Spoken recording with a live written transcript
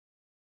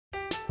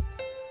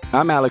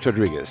I'm Alex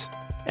Rodriguez.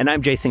 And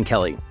I'm Jason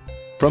Kelly.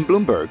 From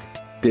Bloomberg,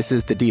 this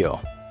is The Deal.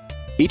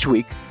 Each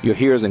week, you'll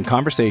hear us in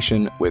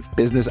conversation with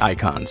business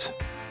icons.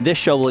 This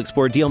show will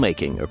explore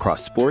deal-making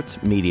across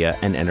sports, media,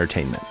 and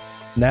entertainment.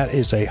 That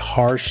is a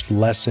harsh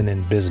lesson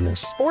in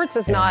business. Sports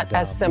is not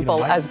as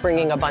simple as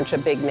bringing a bunch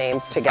of big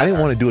names together. I didn't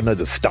want to do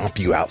another stomp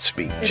you out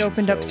speech. It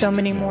opened up so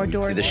many more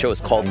doors. The show is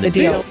called The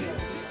Deal.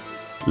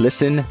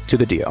 Listen to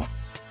The Deal.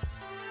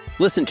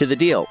 Listen to The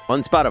Deal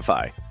on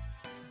Spotify.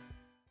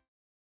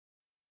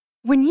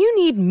 When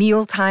you need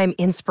mealtime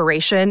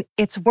inspiration,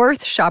 it's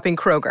worth shopping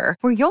Kroger,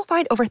 where you'll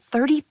find over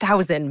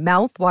 30,000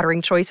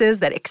 mouth-watering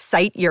choices that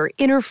excite your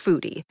inner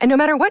foodie. And no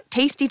matter what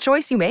tasty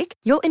choice you make,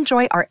 you'll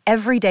enjoy our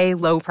everyday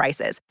low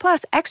prices,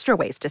 plus extra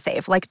ways to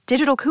save, like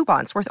digital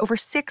coupons worth over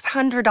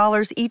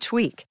 $600 each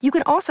week. You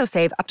can also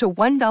save up to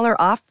 $1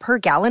 off per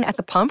gallon at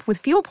the pump with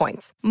fuel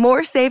points.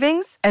 More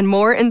savings and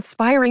more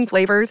inspiring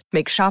flavors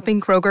make shopping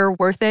Kroger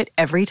worth it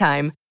every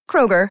time.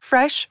 Kroger,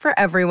 fresh for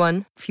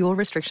everyone. Fuel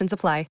restrictions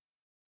apply.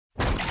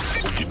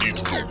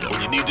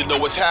 When you need to know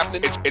what's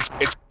happening,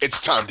 it's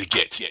time to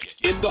get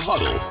in the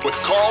huddle with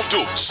Carl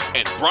Dukes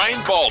and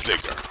Brian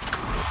Baldinger.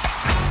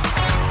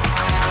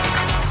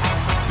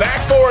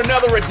 Back for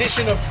another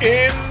edition of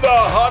In the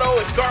Huddle.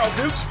 It's Carl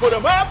Dukes, put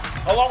him up,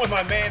 along with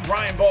my man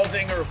Brian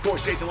Baldinger. Of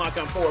course, Jason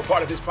Lockon-Ford,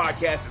 part of this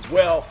podcast as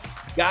well.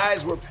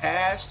 Guys, we're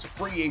past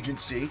free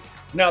agency.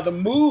 Now, the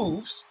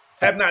moves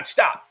have not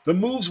stopped. The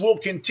moves will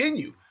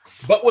continue.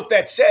 But with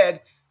that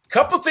said, a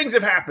couple of things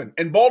have happened.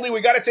 And Baldy,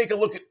 we got to take a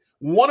look at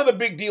one of the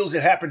big deals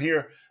that happened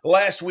here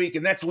last week,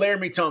 and that's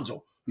Laremy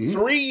Tunsil.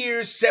 3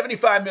 years,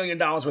 $75 million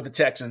with the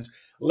Texans.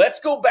 Let's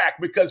go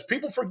back because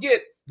people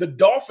forget the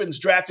Dolphins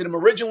drafted him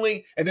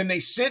originally, and then they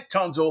sent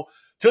Tunsil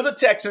to the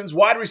Texans.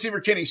 Wide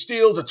receiver Kenny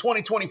Stills, a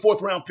 2020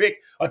 fourth-round pick,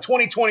 a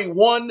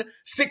 2021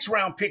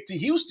 sixth-round pick to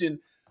Houston.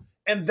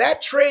 And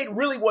that trade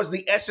really was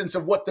the essence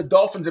of what the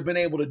Dolphins have been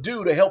able to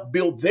do to help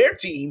build their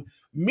team.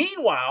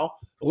 Meanwhile,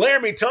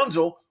 Laremy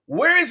Tunsil,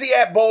 where is he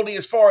at, Baldy,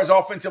 as far as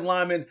offensive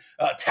lineman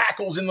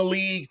tackles in the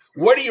league?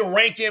 Where do you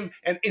rank him?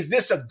 And is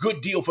this a good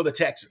deal for the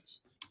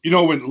Texans? You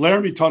know, when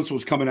Laremy Tunsil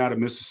was coming out of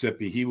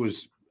Mississippi,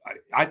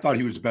 I thought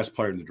he was the best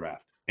player in the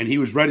draft. And he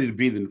was ready to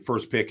be the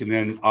first pick. And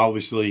then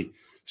obviously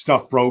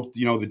stuff broke,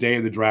 the day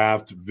of the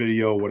draft,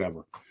 video,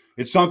 whatever.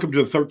 It sunk him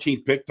to the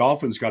 13th pick.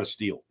 Dolphins got a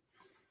steal.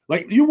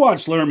 Like, you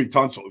watch Laremy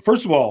Tunsil.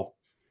 First of all,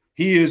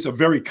 he is a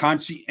very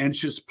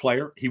conscientious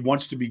player. He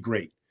wants to be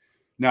great.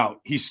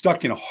 Now, he's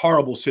stuck in a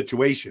horrible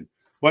situation,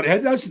 but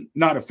it has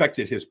not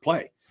affected his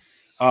play.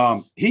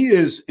 He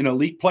is an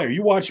elite player.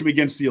 You watch him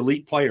against the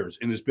elite players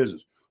in this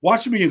business.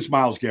 Watch him against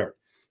Myles Garrett.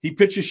 He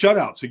pitches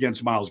shutouts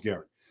against Myles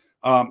Garrett.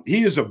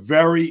 He is a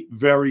very,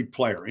 very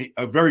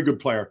a very good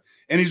player,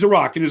 and he's a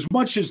rock. And as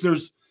much as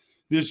there's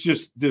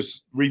just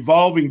this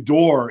revolving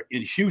door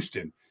in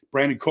Houston,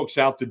 Brandon Cook's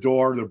out the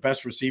door, their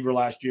best receiver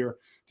last year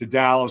to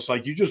Dallas.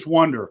 Like, you just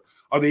wonder,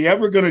 are they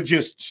ever going to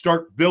just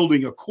start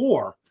building a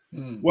core?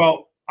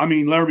 Well, I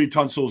mean, Laremy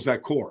Tunsil is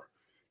that core,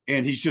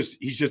 and he's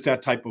just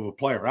that type of a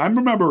player. I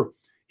remember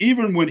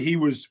even when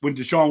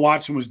Deshaun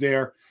Watson was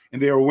there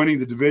and they were winning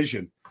the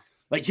division,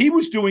 like, he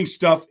was doing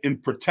stuff in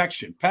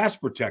protection, pass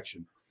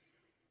protection,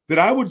 that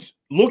I would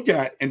look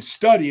at and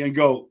study and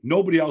go,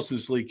 nobody else in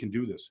this league can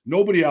do this.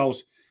 Nobody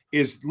else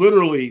is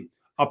literally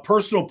a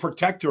personal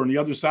protector on the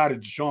other side of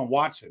Deshaun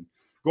Watson,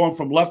 going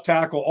from left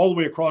tackle all the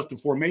way across the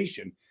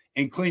formation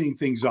and cleaning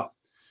things up.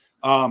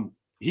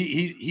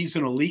 He's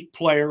an elite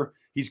player.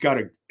 He's got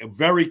a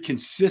very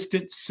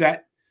consistent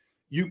set.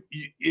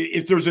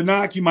 If there's a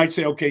knock, you might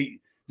say, okay,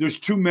 there's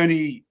too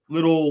many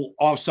little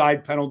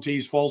offside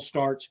penalties, false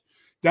starts.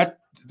 That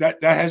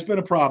has been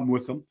a problem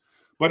with him.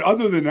 But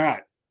other than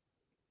that,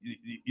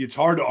 it's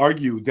hard to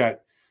argue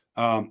that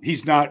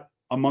he's not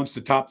amongst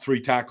the top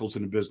 3 tackles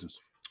in the business.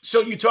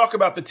 So you talk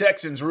about the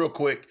Texans real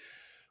quick.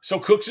 So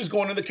Cooks is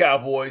going to the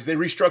Cowboys. They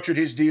restructured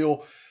his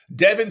deal.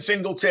 Devin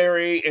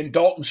Singletary and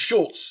Dalton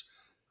Schultz,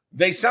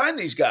 they signed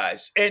these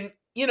guys. And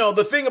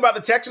the thing about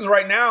the Texans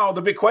right now,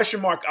 the big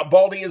question mark,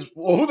 Baldy, is,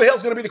 well, who the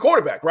hell's going to be the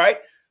quarterback, right?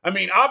 I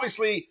mean,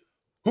 obviously,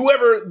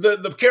 whoever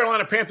the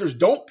Carolina Panthers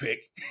don't pick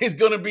is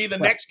going to be the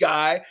next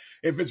guy.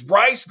 If it's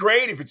Bryce,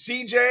 great. If it's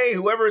CJ,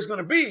 whoever it's going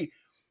to be.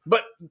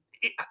 But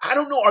I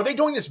don't know. Are they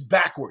doing this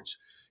backwards?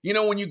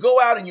 When you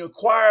go out and you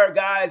acquire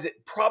guys that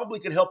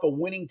probably could help a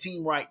winning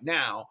team right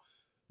now,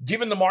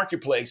 given the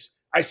marketplace,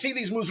 I see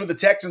these moves with the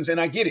Texans, and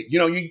I get it.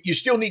 You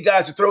still need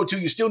guys to throw to.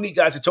 You still need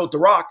guys to tote the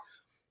rock.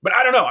 But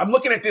I don't know. I'm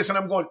looking at this and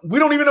I'm going, we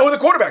don't even know who the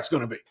quarterback's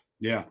going to be.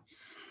 Yeah.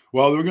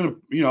 Well, we're going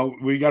to,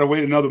 we got to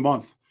wait another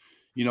month,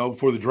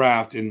 for the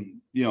draft.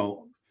 And,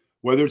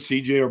 whether it's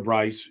CJ or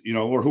Bryce,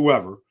 or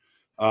whoever,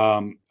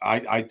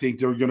 I think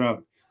they're going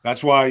to,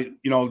 that's why,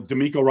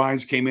 D'Amico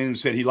Ryans came in and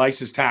said he likes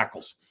his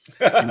tackles,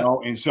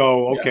 and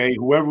so, okay,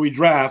 whoever we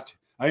draft,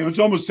 it's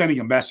almost sending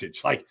a message,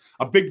 like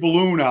a big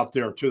balloon out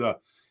there to the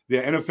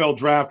NFL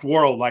draft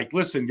world. Like,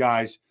 listen,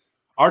 guys,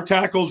 our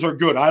tackles are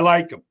good. I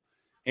like them.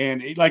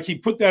 And he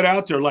put that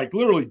out there, like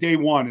literally day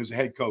one as a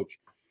head coach.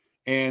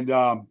 And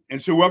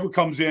so whoever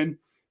comes in,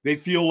 they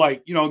feel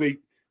like,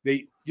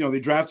 they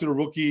drafted a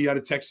rookie out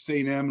of Texas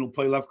A&M who'll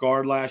play left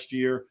guard last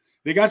year.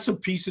 They got some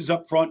pieces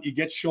up front. You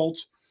get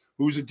Schultz,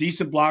 who's a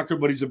decent blocker,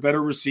 but he's a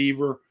better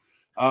receiver.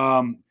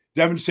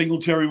 Devin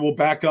Singletary will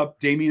back up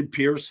Damian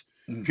Pierce.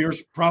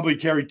 Pierce probably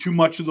carried too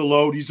much of the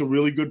load. He's a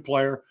really good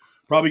player.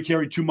 Probably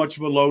carried too much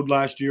of a load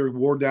last year,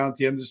 wore down at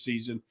the end of the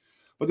season.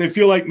 But they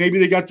feel like maybe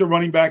they got their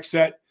running back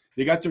set.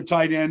 They got their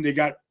tight end. They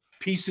got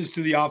pieces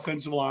to the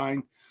offensive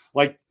line.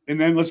 And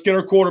then let's get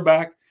our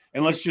quarterback,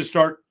 and let's just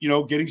start,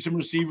 getting some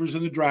receivers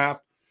in the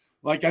draft.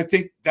 I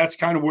think that's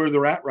kind of where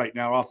they're at right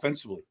now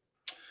offensively.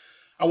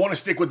 I want to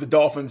stick with the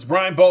Dolphins.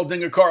 Brian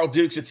Baldinger, Carl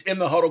Dukes. It's In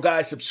the Huddle,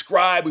 guys.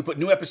 Subscribe. We put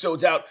new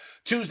episodes out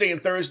Tuesday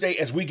and Thursday.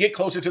 As we get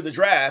closer to the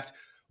draft,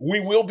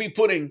 we will be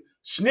putting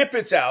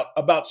snippets out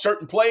about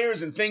certain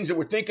players and things that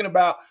we're thinking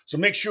about. So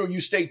make sure you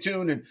stay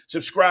tuned and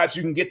subscribe so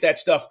you can get that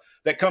stuff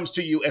that comes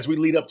to you as we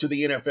lead up to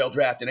the NFL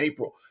draft in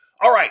April.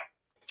 All right.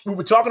 We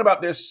were talking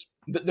about this.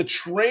 The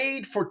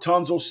trade for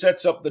Tunsil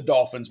sets up the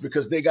Dolphins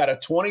because they got a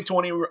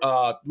 2020, we're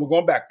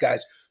going back,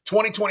 guys,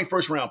 2020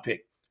 first-round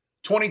pick,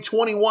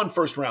 2021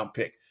 first-round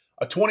pick,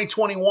 a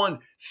 2021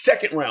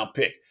 second-round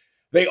pick.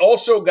 They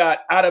also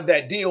got out of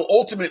that deal,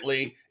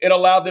 ultimately, it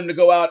allowed them to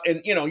go out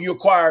and, you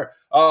acquire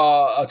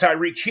a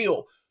Tyreek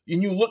Hill.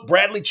 And you look,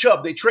 Bradley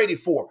Chubb, they traded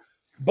for.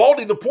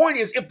 Baldy, the point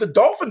is, if the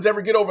Dolphins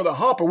ever get over the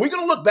hump, are we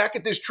going to look back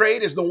at this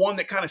trade as the one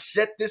that kind of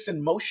set this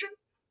in motion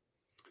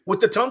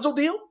with the Tunsil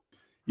deal?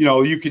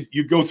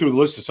 You go through the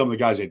list of some of the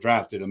guys they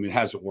drafted. I mean, it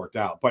hasn't worked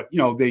out. But,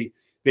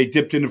 they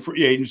dipped into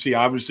free agency.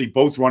 Obviously,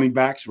 both running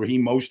backs,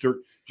 Raheem Mostert,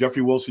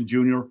 Jeffrey Wilson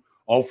Jr.,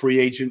 all free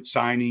agent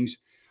signings.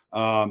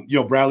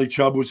 Bradley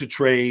Chubb was a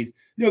trade.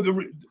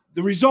 The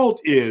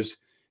result is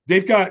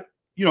they've got,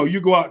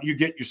 you go out and you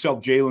get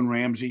yourself Jalen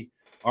Ramsey,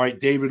 all right,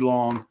 David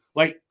Long.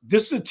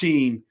 This is a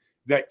team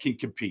that can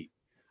compete.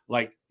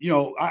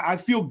 I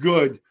feel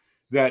good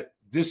that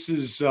this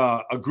is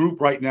a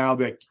group right now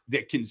that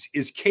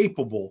is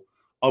capable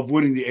of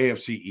winning the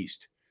AFC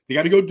East. They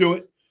got to go do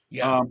it.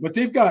 Yeah. But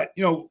they've got,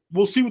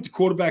 we'll see what the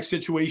quarterback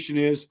situation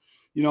is.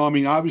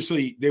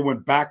 Obviously they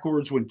went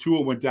backwards when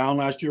Tua went down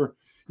last year.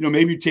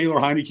 Maybe Taylor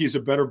Heineke is a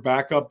better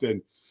backup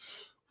than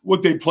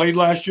what they played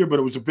last year, but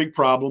it was a big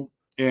problem.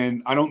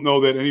 And I don't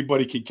know that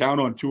anybody can count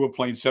on Tua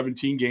playing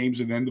 17 games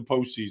and then the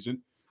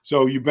postseason.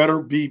 So you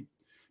better be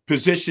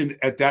positioned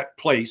at that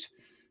place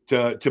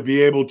to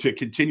be able to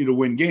continue to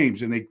win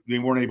games. And they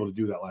weren't able to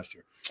do that last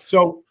year.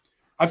 So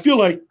I feel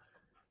like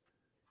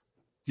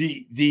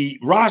the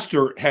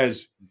roster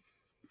has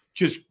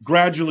just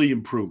gradually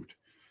improved.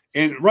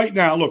 And right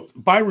now, look,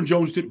 Byron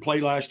Jones didn't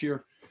play last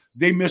year.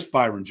 They missed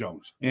Byron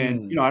Jones.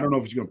 And, I don't know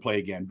if he's going to play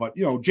again. But,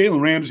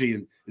 Jalen Ramsey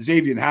and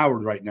Xavier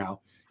Howard right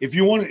now, if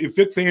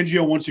Vic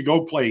Fangio wants to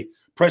go play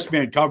press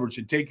man coverage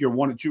and take your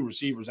 1 and 2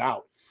 receivers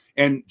out,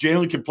 and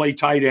Jalen can play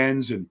tight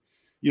ends and,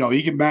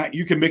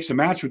 you can mix and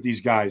match with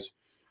these guys.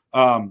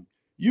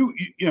 You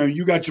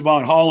got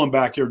Javon Holland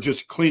back here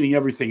just cleaning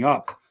everything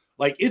up.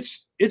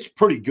 It's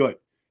pretty good.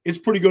 It's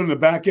pretty good in the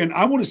back end.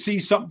 I want to see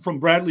something from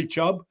Bradley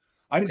Chubb.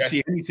 I didn't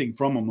see anything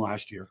from him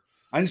last year.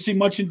 I didn't see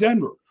much in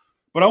Denver.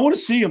 But I want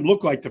to see him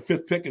look like the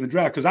 5th pick in the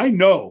draft because I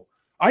know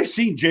I've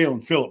seen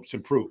Jalen Phillips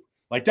improve.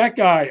 That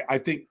guy, I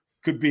think,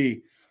 could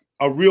be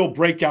a real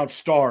breakout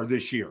star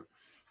this year.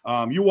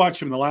 You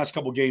watch him in the last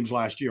couple of games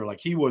last year.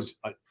 He was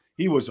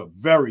a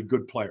very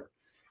good player.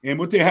 And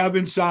what they have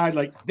inside,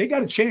 they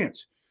got a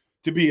chance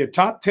to be a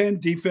top 10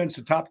 defense,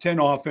 a top 10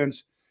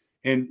 offense,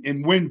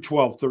 and win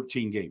 12,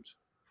 13 games.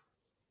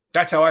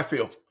 That's how I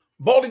feel.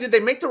 Baldy, did they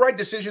make the right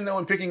decision, though,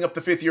 in picking up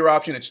the 5th-year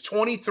option? It's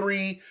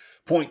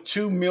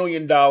 $23.2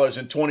 million in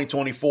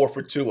 2024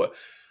 for Tua.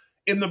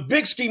 In the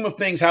big scheme of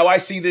things, how I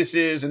see this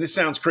is, and this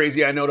sounds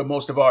crazy, I know to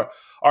most of our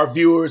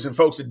viewers and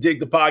folks that dig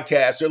the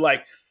podcast, they're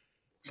like,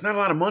 it's not a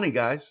lot of money,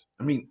 guys.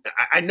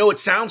 I know it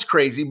sounds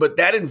crazy, but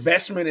that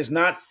investment is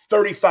not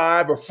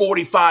 $35 or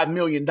 $45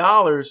 million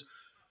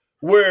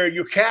where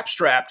you're cap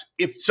strapped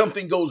if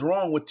something goes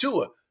wrong with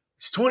Tua.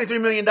 It's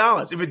 $23 million.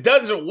 If it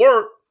doesn't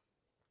work,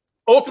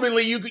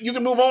 ultimately, you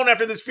can move on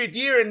after this 5th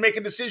year and make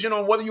a decision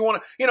on whether you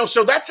want to,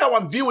 so that's how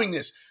I'm viewing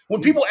this.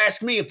 When people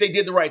ask me if they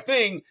did the right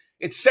thing,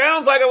 it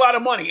sounds like a lot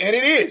of money, and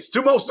it is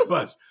to most of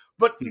us.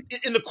 But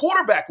in the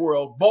quarterback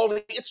world,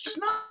 Baldy, it's just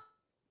not.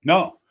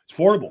 No, it's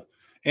horrible.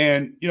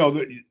 And,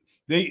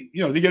 they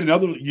get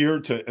another year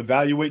to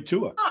evaluate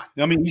Tua.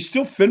 He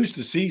still finished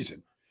the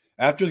season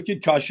after the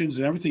concussions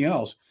and everything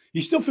else.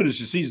 He still finished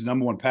the season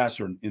number 1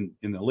 passer in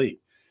the league.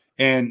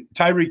 And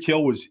Tyreek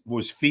Hill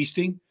was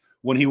feasting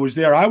when he was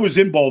there. I was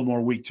in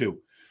Baltimore week 2,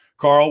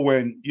 Carl,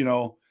 when,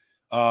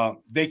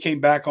 they came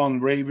back on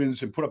the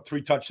Ravens and put up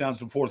 3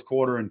 touchdowns in the 4th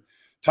quarter, and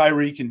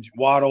Tyreek and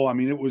Waddle.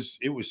 It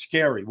was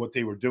scary what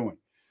they were doing,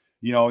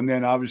 and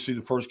then obviously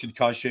the first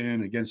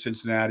concussion against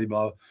Cincinnati,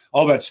 blah,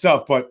 all that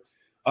stuff. But,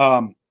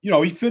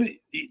 he finished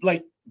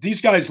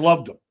these guys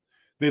loved him.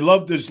 They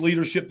loved his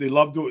leadership. They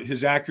loved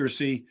his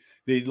accuracy.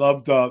 They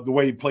loved the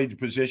way he played the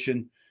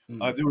position.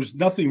 There was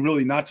nothing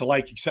really not to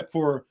like except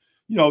for,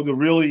 the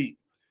really,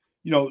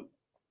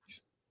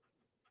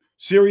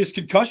 serious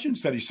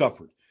concussions that he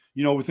suffered.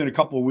 within a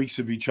couple of weeks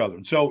of each other.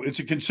 And so it's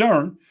a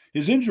concern.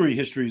 His injury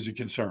history is a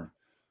concern.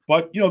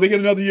 But, they get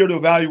another year to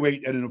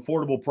evaluate at an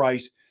affordable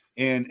price.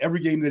 And every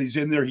game that he's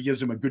in there, he gives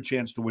them a good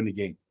chance to win the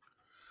game.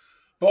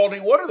 Baldy,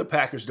 what are the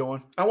Packers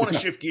doing? I want to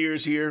shift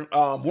gears here.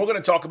 We're going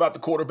to talk about the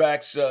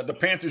quarterbacks. The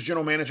Panthers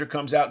general manager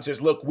comes out and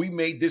says, look, we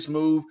made this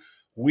move.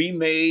 We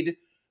made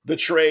the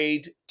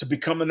trade to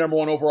become the number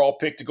 1 overall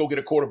pick to go get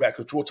a quarterback,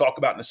 which we'll talk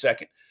about in a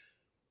second.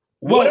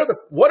 What are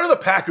the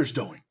Packers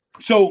doing?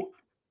 So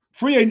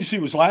free agency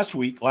was last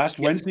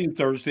Wednesday and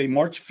Thursday,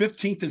 March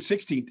 15th and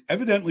 16th.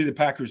 Evidently, the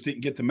Packers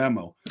didn't get the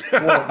memo.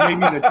 Or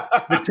maybe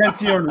the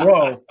 10th year in a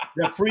row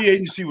that free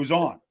agency was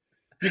on,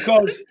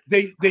 because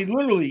they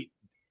literally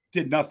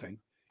did nothing.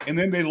 And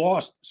then they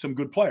lost some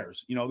good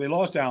players. They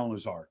lost Allen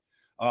Lazard.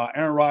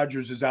 Aaron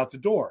Rodgers is out the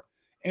door.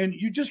 And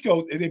you just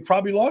go, they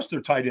probably lost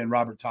their tight end,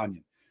 Robert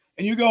Tonyan.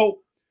 And you go,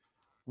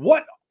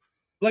 what?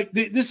 Like,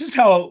 this is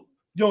how,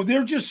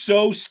 they're just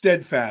so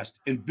steadfast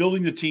in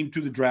building the team to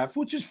the draft,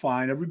 which is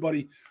fine.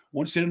 Everybody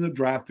wants to hit in the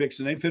draft picks,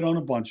 and they've hit on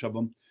a bunch of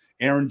them.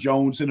 Aaron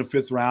Jones in the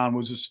 5th round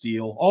was a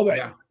steal. All that.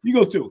 Yeah. You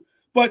go through.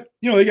 But,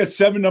 they got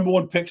 7 number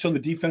 1 picks on the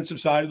defensive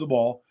side of the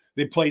ball.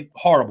 They played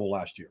horrible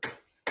last year.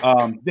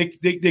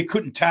 They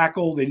couldn't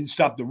tackle. They didn't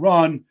stop the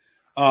run.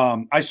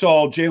 I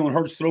saw Jalen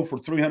Hurts throw for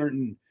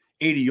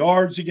 380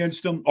 yards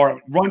against them,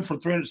 or run for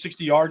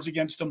 360 yards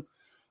against them.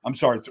 I'm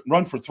sorry,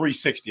 run for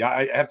 360.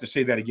 I have to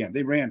say that again.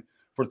 They ran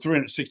for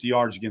 360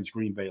 yards against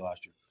Green Bay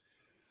last year.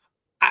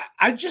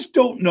 I just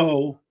don't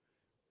know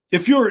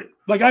if you're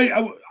like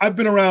I've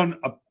been around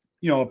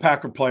a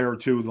Packer player or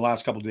two the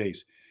last couple of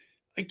days.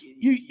 Like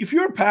if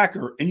you're a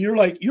Packer and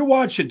you're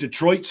watching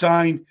Detroit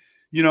sign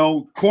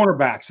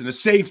cornerbacks and a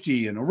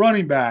safety and a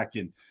running back,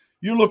 and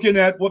you're looking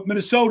at what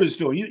Minnesota's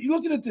doing. You're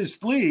looking at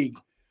this league,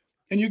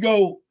 and you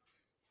go,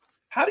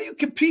 how do you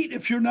compete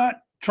if you're not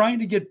trying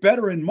to get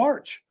better in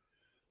March?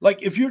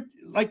 Like if you're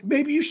like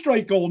maybe you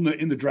strike gold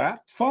in the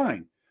draft,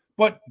 fine.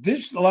 But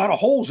there's a lot of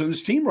holes in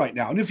this team right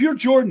now. And if you're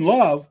Jordan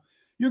Love,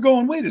 you're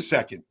going, wait a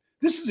second.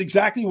 This is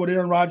exactly what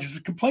Aaron Rodgers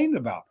was complaining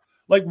about.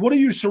 Like, what are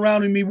you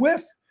surrounding me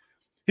with?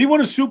 He won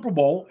a Super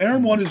Bowl.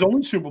 Aaron won his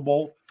own Super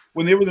Bowl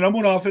when they were the number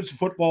 1 offensive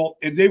football,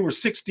 and they were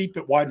 6 deep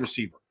at wide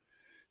receiver.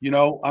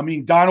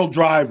 Donald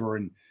Driver,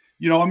 and,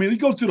 you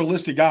go through the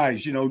list of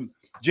guys,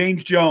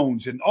 James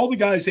Jones and all the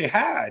guys they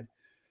had.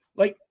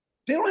 Like,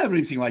 they don't have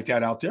anything like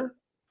that out there.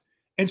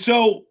 And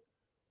so,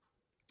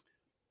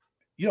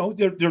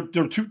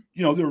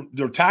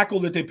 their tackle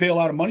that they pay a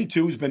lot of money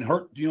to has been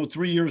hurt,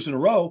 3 years in a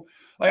row.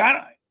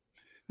 Like,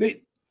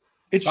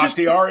 it's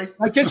Bakhtiari?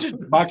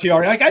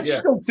 Bakhtiari. Like, I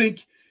just don't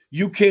think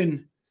you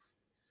can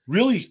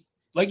really,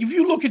 like, if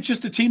you look at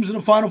just the teams in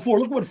the Final Four,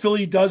 look what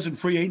Philly does in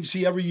free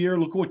agency every year.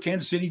 Look at what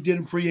Kansas City did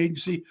in free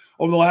agency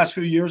over the last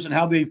few years, and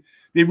how they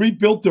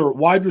rebuilt their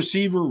wide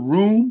receiver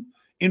room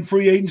in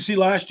free agency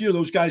last year.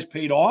 Those guys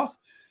paid off.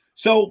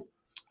 So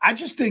I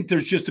just think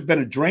there's just been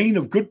a drain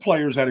of good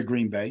players out of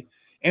Green Bay,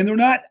 and they're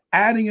not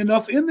adding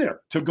enough in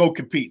there to go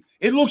compete.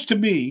 It looks to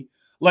me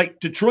like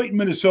Detroit and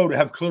Minnesota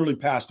have clearly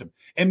passed them.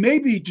 And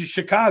maybe to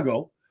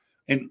Chicago,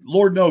 and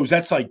Lord knows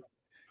that's like,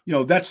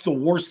 that's the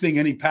worst thing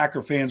any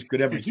Packer fans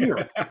could ever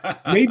hear.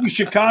 Maybe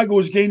Chicago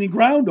is gaining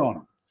ground on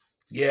them.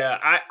 Yeah,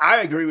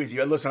 I agree with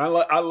you. Listen, I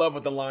love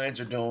what the Lions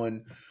are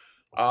doing.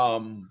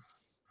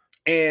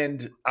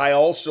 And I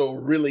also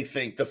really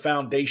think the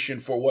foundation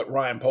for what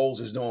Ryan Poles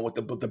is doing with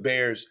the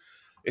Bears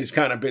is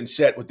kind of been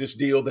set with this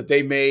deal that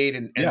they made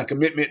and the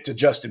commitment to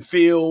Justin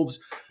Fields.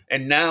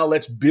 And now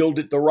let's build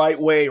it the right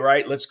way,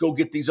 right? Let's go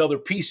get these other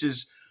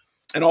pieces.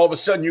 And all of a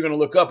sudden you're going to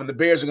look up and the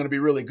Bears are going to be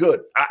really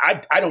good.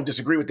 I don't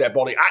disagree with that,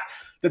 Baldy.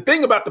 The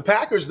thing about the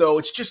Packers, though,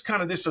 it's just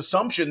kind of this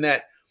assumption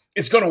that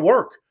it's going to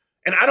work.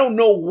 And I don't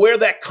know where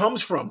that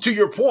comes from, to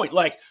your point.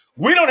 Like,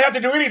 we don't have to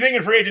do anything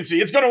in free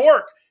agency. It's going to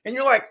work. And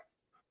you're like,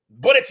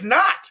 but it's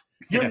not.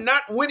 You're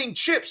not winning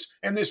chips.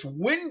 And this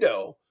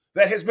window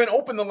that has been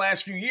open the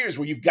last few years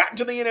where you've gotten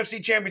to the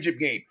NFC Championship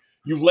game,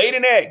 you've laid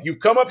an egg, you've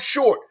come up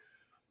short.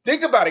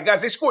 Think about it,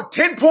 guys. They scored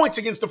 10 points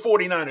against the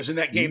 49ers in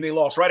that game they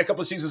lost, right, a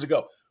couple of seasons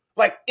ago.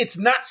 Like, it's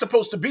not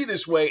supposed to be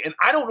this way. And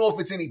I don't know if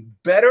it's any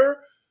better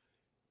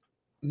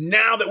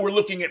now that we're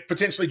looking at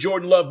potentially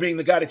Jordan Love being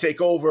the guy to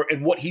take over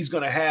and what he's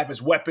going to have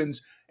as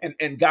weapons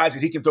and guys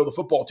that he can throw the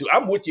football to.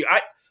 I'm with you.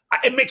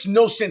 It makes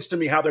no sense to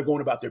me how they're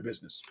going about their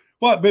business.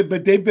 Well,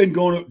 but they've been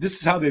going – this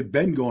is how they've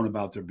been going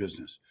about their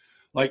business.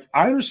 Like,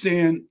 I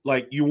understand,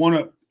 like, you want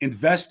to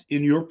invest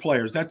in your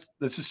players. That's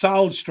a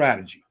solid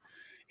strategy.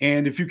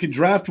 And if you can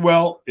draft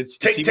well, it's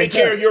take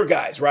care of your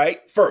guys,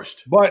 right,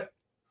 first. But,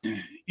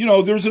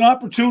 there's an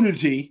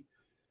opportunity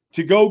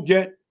to go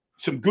get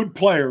some good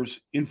players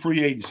in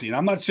free agency. And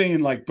I'm not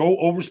saying, like, go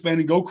overspend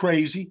and go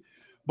crazy.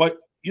 But,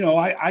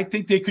 I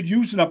think they could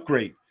use an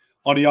upgrade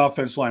on the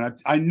offense line.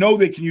 I know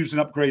they can use an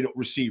upgrade at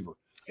receiver.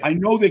 Yeah. I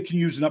know they can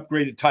use an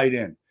upgrade at tight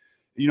end.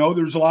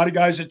 There's a lot of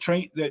guys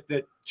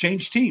that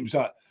change teams.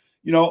 A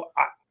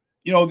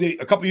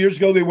couple of years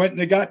ago, they went and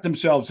they got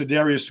themselves a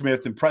Darius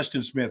Smith and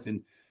Preston Smith,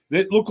 and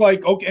it looked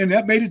like, okay, and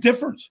that made a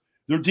difference.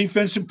 Their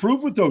defense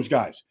improved with those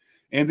guys.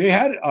 And they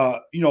had,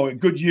 a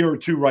good year or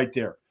two right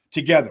there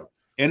together,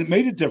 and it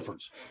made a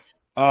difference.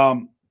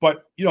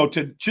 But,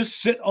 to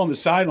just sit on the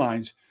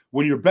sidelines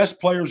when your best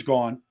player's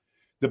gone,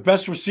 the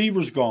best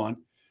receiver's gone,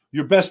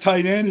 your best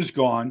tight end is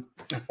gone,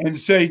 and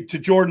say to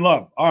Jordan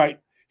Love, all right,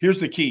 here's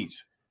the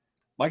keys.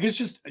 Like, it's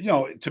just,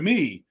 to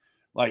me,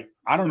 like,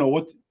 I don't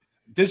know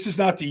this is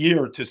not the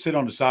year to sit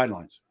on the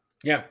sidelines.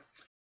 Yeah.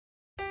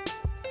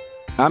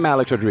 I'm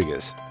Alex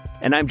Rodriguez.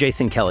 And I'm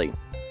Jason Kelly.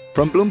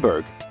 From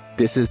Bloomberg,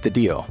 this is The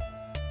Deal.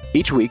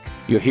 Each week,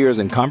 you'll hear us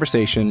in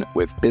conversation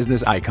with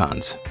business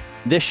icons.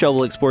 This show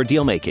will explore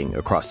deal-making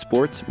across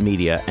sports,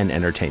 media, and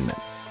entertainment.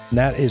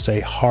 That is a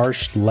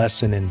harsh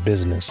lesson in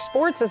business.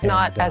 Sports is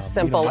not as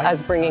simple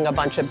as bringing a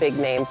bunch of big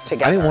names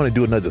together. I didn't want to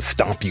do another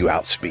stomp you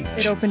out speech.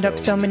 It opened up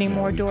so many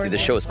more doors. The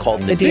show is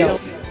called The Deal.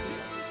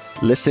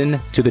 Listen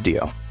to The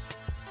Deal.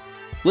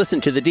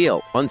 Listen to The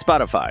Deal on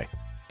Spotify.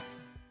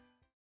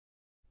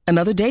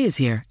 Another day is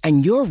here,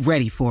 and you're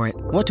ready for it.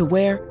 What to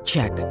wear?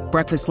 Check.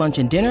 Breakfast, lunch,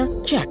 and dinner?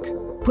 Check.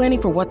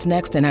 Planning for what's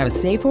next and how to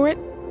save for it?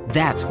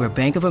 That's where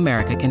Bank of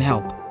America can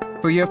help.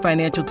 For your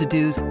financial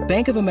to-dos,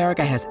 Bank of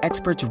America has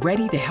experts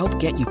ready to help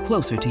get you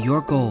closer to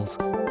your goals.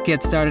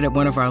 Get started at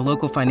one of our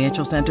local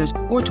financial centers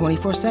or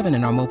 24/7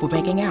 in our mobile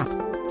banking app.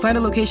 Find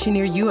a location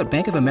near you at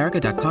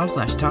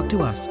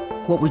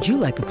bankofamerica.com/talktous. What would you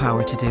like the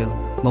power to do?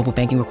 Mobile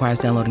banking requires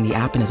downloading the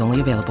app and is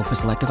only available for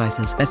select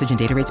devices. Message and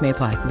data rates may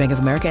apply. Bank of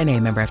America N.A.,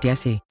 member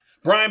FDIC.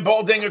 Brian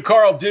Baldinger,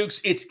 Carl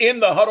Dukes. It's In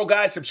the Huddle,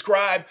 guys.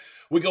 Subscribe.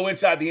 We go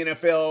inside the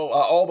NFL,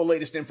 all the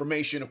latest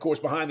information, of course,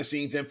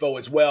 behind-the-scenes info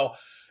as well,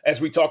 as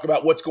we talk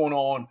about what's going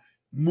on,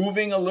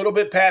 moving a little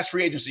bit past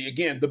free agency.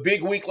 Again, the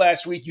big week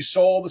last week, you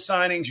saw the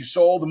signings, you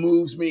saw the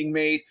moves being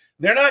made.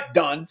 They're not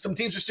done. Some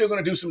teams are still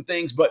going to do some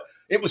things, but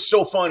it was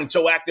so fun and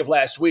so active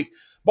last week.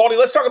 Baldy,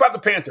 let's talk about the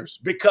Panthers,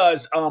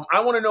 because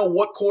I want to know,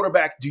 what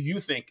quarterback do you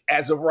think,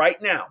 as of right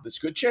now, this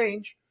could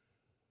change,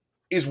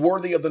 is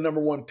worthy of the number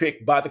one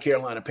pick by the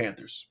Carolina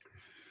Panthers?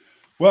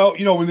 Well,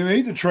 when they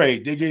made the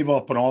trade, they gave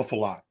up an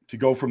awful lot to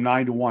go from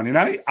 9-1. And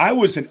I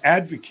was an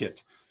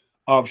advocate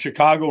of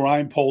Chicago,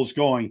 Ryan Poles,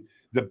 going,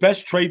 the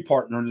best trade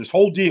partner in this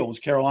whole deal is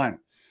Carolina,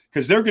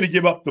 because they're going to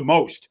give up the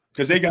most,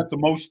 because they got the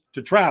most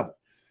to travel.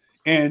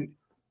 And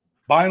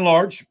by and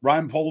large,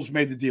 Ryan Poles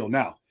made the deal.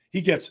 Now,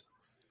 he gets,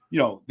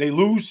 they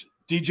lose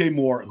DJ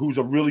Moore, who's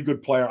a really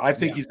good player. I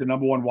think he's the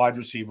number one wide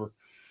receiver.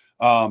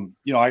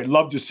 I'd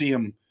love to see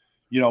him,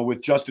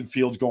 with Justin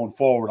Fields going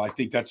forward. I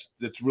think that's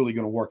really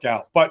going to work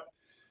out. But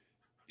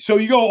so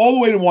you go all the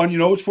way to one,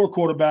 it's for a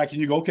quarterback, and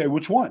you go, okay,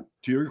 which one?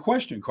 To your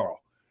question, Carl.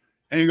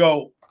 And you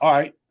go, all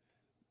right,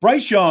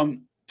 Bryce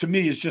Young, to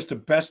me, is just the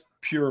best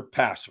pure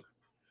passer.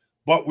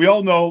 But we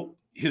all know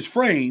his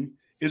frame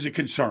is a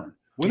concern.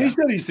 When they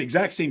said he's the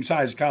exact same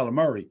size as Kyler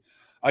Murray,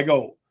 I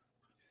go,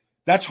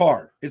 that's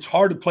hard. It's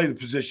hard to play the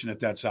position at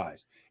that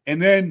size. And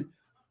then,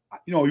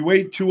 he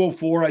weighed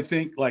 204, I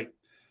think. Like,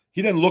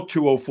 he didn't look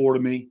 204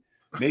 to me.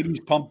 Maybe he's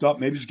pumped up.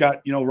 Maybe he's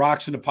got,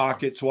 rocks in the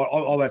pocket, so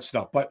all that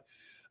stuff. But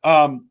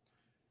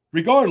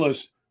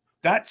regardless,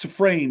 that's a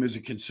frame is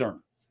a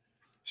concern.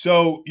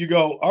 So you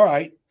go, all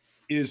right,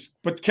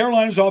 but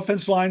Carolina's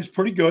offense line is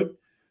pretty good.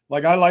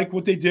 Like, I like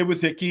what they did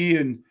with Hickey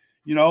and,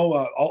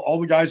 all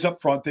the guys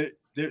up front.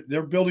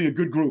 They're building a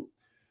good group.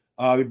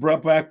 They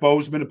brought back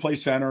Bozeman to play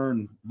center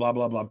and blah,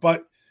 blah, blah.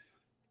 But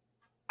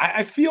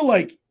I feel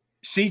like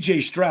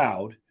C.J.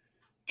 Stroud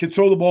can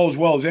throw the ball as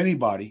well as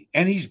anybody,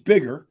 and he's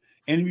bigger.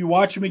 And if you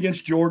watch him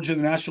against Georgia in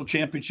the national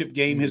championship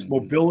game, his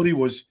mobility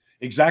was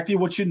exactly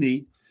what you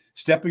need,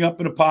 stepping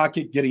up in the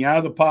pocket, getting out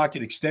of the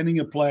pocket, extending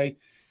a play.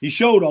 He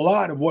showed a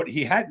lot of what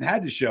he hadn't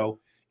had to show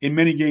in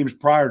many games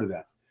prior to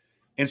that.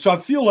 And so I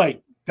feel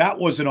like that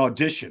was an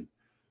audition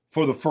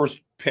for the first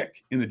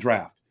pick in the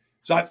draft.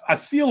 So I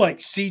feel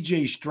like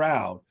C.J.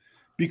 Stroud,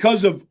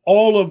 because of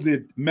all of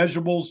the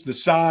measurables, the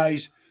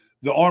size,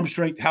 the arm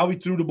strength, how he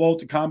threw the ball at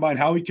the combine,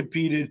 how he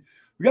competed,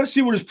 we got to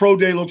see what his pro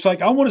day looks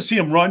like. I want to see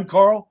him run,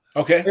 Carl.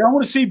 Okay. And I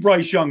want to see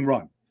Bryce Young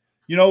run,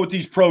 with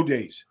these pro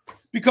days.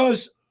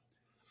 Because,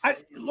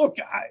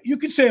 you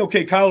could say,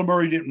 okay, Kyler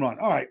Murray didn't run.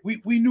 All right, we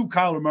knew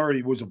Kyler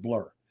Murray was a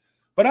blur.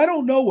 But I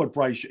don't know what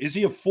Bryce – is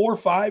he a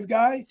 4.5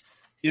 guy?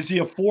 Is he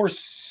a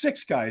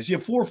 4.6 guy? Is he a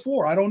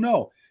 4.4? I don't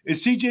know.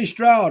 Is C.J.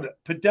 Stroud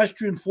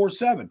pedestrian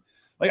 4.7?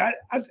 Like,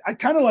 I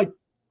kind of like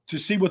to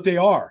see what they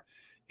are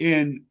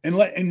and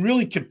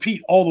really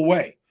compete all the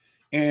way.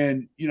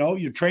 And,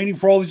 you're training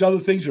for all these other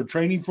things. They're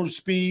training for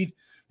speed.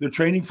 They're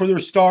training for their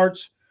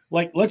starts.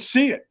 Like, let's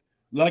see it.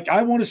 Like,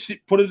 I want to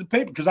put it to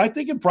paper, because I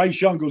think if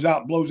Bryce Young goes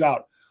out and blows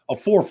out a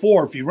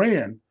 4.4 if he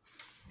ran,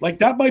 like,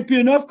 that might be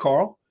enough,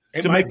 Carl,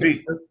 to make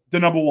the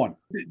number one.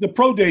 The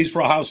pro days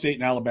for Ohio State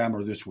and Alabama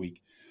are this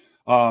week.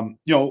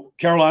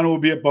 Carolina will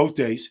be at both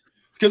days,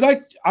 because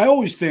I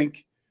always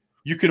think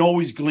you can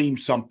always glean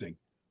something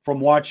from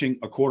watching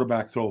a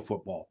quarterback throw a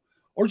football,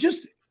 or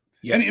just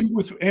and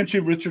with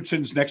Anthony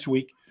Richardson's next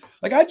week.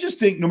 Like, I just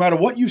think no matter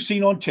what you've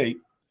seen on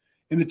tape,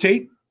 and the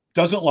tape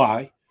doesn't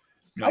lie,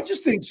 I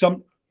just think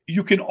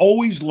you can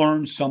always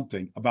learn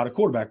something about a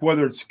quarterback,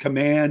 whether it's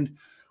command,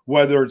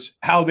 whether it's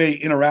how they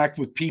interact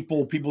with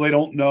people they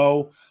don't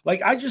know.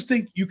 Like, I just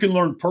think you can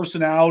learn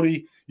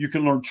personality, you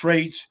can learn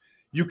traits,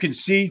 you can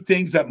see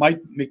things that might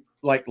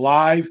like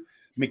live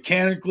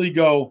mechanically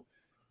go,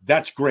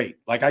 that's great.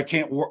 Like, I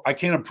can't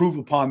improve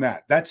upon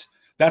that. That's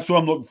what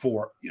I'm looking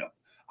for.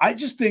 I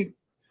just think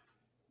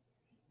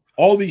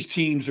all these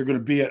teams are going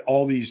to be at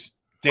all these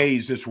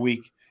days this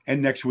week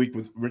and next week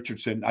with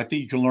Richardson. I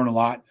think you can learn a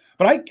lot.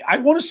 But I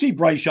want to see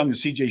Bryce Young and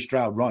C.J.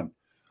 Stroud run.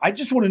 I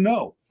just want to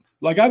know.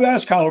 Like, I've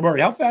asked Kyler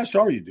Murray, how fast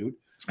are you, dude?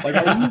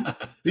 Like,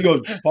 he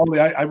goes, probably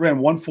I ran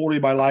 140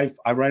 in my life.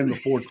 I ran the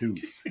 4.2.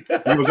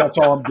 He goes, that's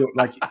all I'm doing.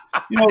 Like,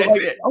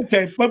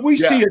 okay, but we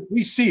see it.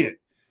 We see it.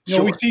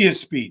 We see his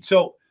speed.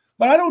 So,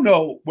 but I don't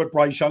know what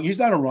Bryce Young. He's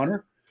not a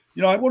runner.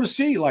 I want to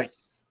see. Like,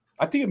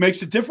 I think it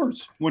makes a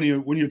difference when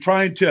you're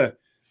trying to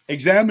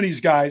examine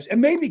these guys.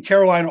 And maybe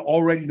Carolina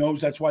already knows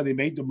that's why they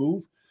made the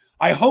move.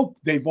 I hope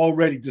they've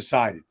already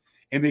decided,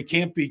 and they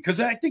can't be, because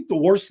I think the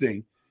worst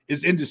thing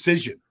is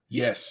indecision.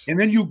 Yes. And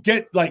then you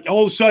get, like,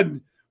 all of a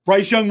sudden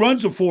Bryce Young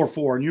runs a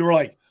 4.4, and you're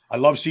like, I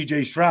love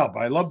C.J. Stroud,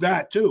 but I love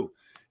that too.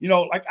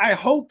 Like, I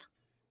hope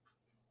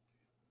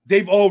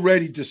they've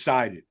already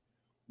decided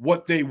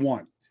what they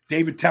want.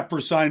 David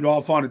Tepper signed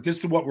off on it. This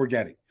is what we're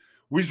getting.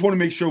 We just want to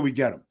make sure we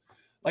get them.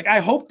 Like,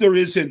 I hope there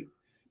isn't,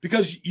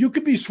 because you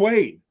could be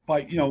swayed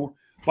by,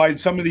 by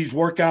some of these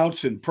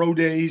workouts and pro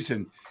days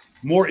and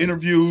more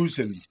interviews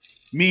and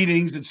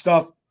meetings and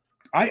stuff.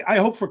 I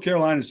hope for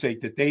Carolina's sake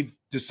that they've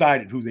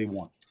decided who they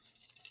want.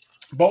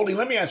 Baldy,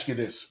 let me ask you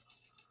this.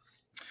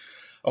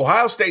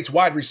 Ohio State's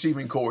wide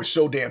receiving core is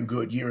so damn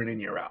good year in and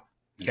year out.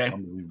 Okay. It's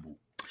unbelievable.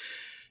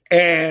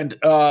 And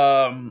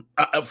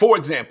for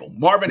example,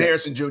 Marvin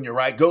Harrison Jr.,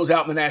 right, goes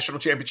out in the national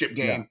championship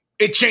game.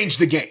 Yeah. It changed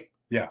the game.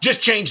 Yeah.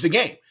 Just changed the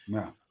game.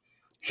 Yeah.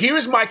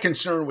 Here's my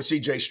concern with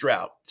C.J.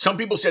 Stroud. Some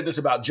people said this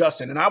about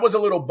Justin, and I was a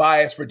little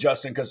biased for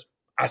Justin because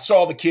I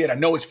saw the kid. I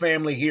know his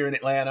family here in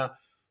Atlanta.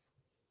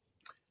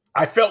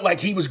 I felt like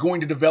he was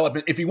going to develop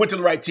it. If he went to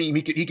the right team,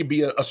 he could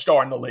be a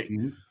star in the league.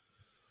 Mm-hmm.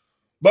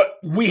 But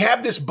we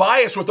have this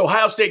bias with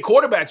Ohio State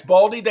quarterbacks,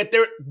 Baldy, that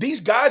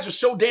these guys are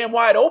so damn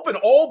wide open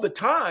all the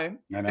time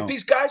that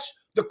these guys,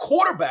 the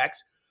quarterbacks,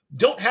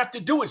 don't have to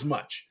do as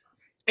much.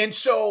 And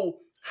so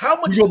how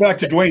much— You go back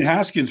to Dwayne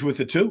Haskins with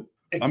it too.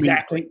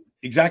 Exactly. I mean,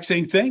 exact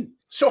same thing.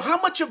 So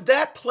how much of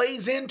that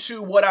plays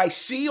into what I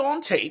see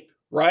on tape,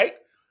 right?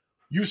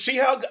 You see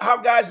how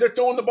guys, they're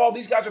throwing the ball.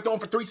 These guys are throwing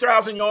for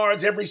 3,000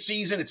 yards every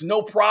season. It's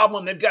no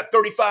problem. They've got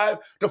 35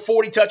 to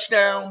 40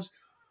 touchdowns.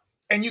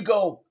 And you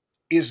go,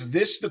 is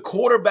this the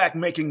quarterback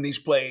making these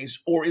plays,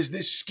 or is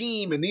this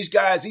scheme and these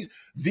guys,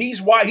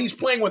 these why he's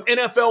playing with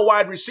NFL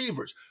wide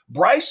receivers?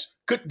 Bryce,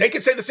 they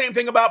could say the same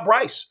thing about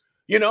Bryce,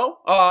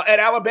 at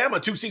Alabama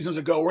 2 seasons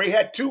ago, where he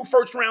had 2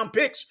 first-round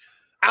picks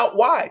out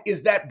wide.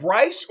 Is that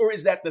Bryce, or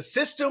is that the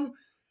system?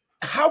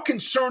 How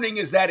concerning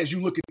is that as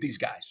you look at these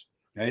guys?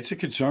 Yeah, it's a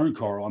concern,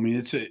 Carl. I mean,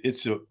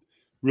 it's a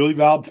really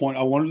valid point.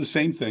 I wonder the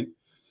same thing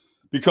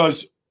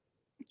because,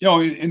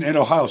 in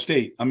Ohio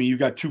State, I mean, you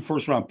got 2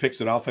 first-round picks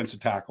at offensive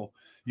tackle.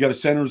 You got a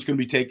center that's going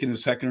to be taken in the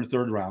 2nd or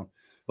 3rd round.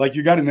 Like,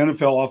 you got an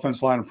NFL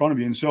offense line in front of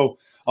you. And so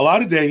a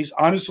lot of days,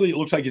 honestly, it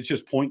looks like it's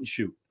just point and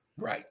shoot.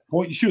 Right.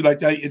 Point and shoot. Like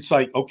that. It's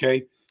like,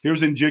 okay,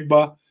 here's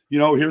Njigba,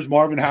 here's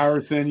Marvin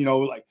Harrison,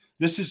 like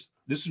this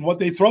is what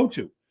they throw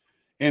to.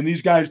 And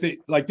these guys,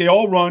 they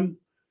all run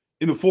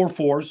in the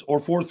 4.4s or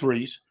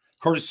 4.3s.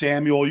 Curtis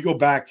Samuel, you go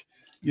back,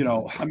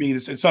 I mean,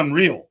 it's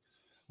unreal.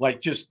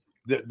 Like, just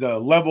the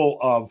level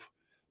of,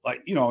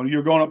 like,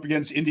 you're going up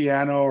against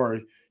Indiana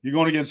or you're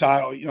going against,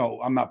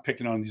 I'm not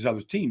picking on these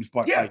other teams,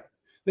 but like,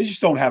 they just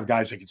don't have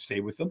guys that can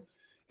stay with them.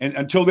 And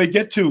until they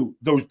get to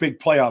those big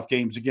playoff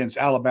games against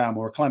Alabama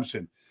or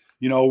Clemson,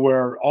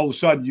 where all of a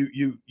sudden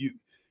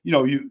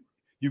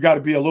you got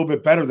to be a little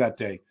bit better that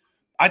day.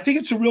 I think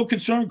it's a real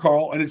concern,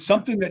 Carl, and it's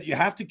something that you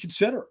have to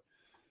consider.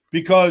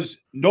 Because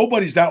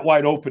nobody's that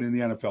wide open in the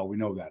NFL. We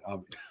know that.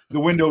 The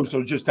windows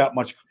are just that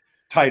much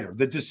tighter.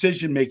 The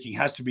decision-making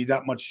has to be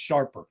that much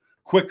sharper,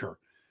 quicker.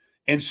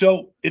 And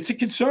so it's a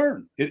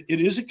concern. It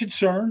is a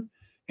concern.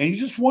 And you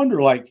just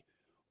wonder, like,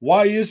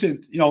 why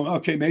isn't,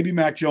 okay, maybe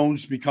Mac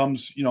Jones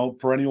becomes,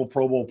 perennial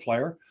Pro Bowl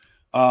player.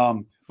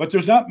 But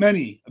there's not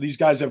many of these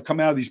guys that have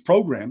come out of these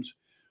programs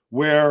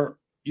where,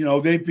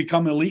 they've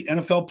become elite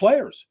NFL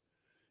players.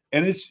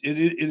 And it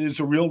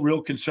is a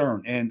real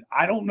concern. And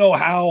I don't know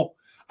how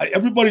 –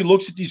 everybody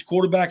looks at these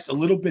quarterbacks a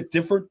little bit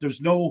different.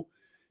 There's no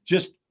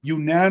just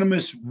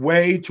unanimous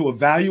way to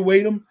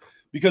evaluate them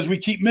because we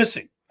keep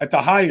missing at the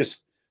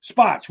highest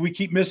spots. We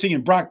keep missing,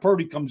 and Brock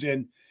Purdy comes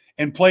in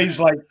and plays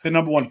like the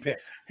number 1 pick.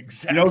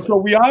 Exactly. So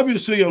we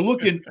obviously are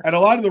looking at a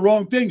lot of the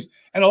wrong things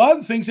and a lot of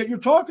the things that you're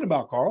talking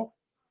about, Carl.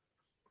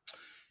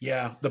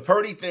 Yeah, the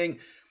Purdy thing,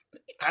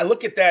 I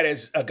look at that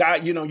as a guy,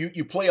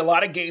 you play a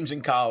lot of games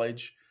in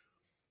college.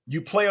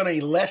 You play on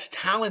a less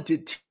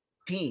talented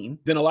team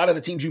than a lot of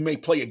the teams you may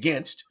play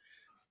against.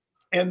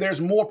 And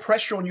there's more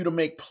pressure on you to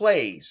make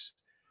plays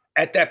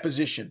at that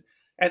position.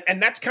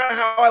 And that's kind of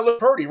how I look at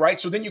Purdy, right?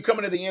 So then you come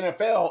into the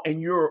NFL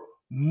and you're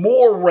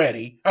more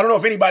ready. I don't know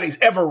if anybody's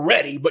ever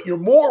ready, but you're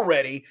more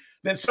ready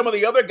than some of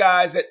the other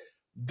guys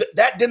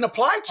that didn't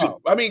apply to.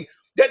 Oh. I mean,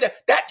 that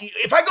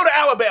if I go to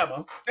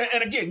Alabama,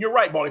 and again, you're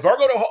right, Baldy, if I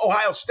go to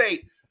Ohio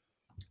State,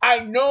 I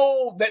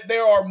know that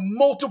there are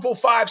multiple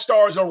 5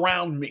 stars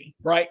around me,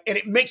 right? And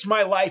it makes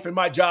my life and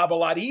my job a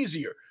lot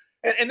easier.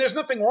 And there's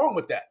nothing wrong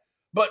with that.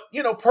 But,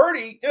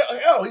 Purdy,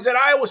 he's at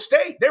Iowa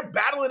State. They're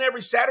battling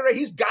every Saturday.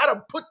 He's got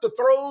to put the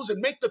throws and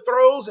make the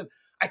throws. And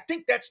I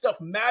think that stuff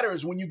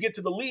matters when you get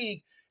to the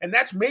league. And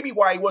that's maybe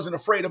why he wasn't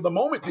afraid of the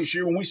moment this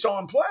year when we saw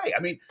him play.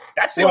 I mean,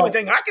 that's the only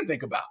thing I can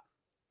think about.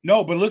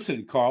 No, but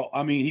listen, Carl,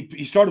 I mean,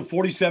 he started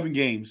 47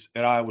 games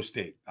at Iowa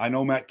State. I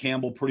know Matt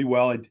Campbell pretty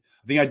well. I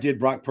think I did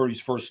Brock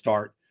Purdy's first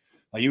start.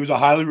 He was a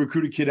highly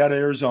recruited kid out of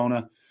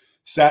Arizona,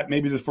 sat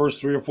maybe the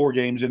first 3 or 4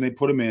 games, and they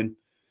put him in,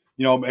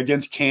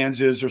 against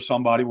Kansas or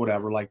somebody,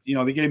 whatever.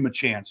 They gave him a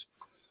chance.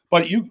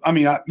 But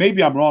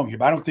maybe I'm wrong here,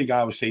 but I don't think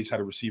Iowa State's had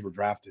a receiver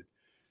drafted.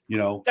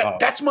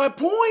 That's my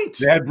point.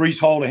 They had Breece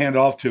Hall to hand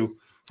off to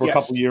for a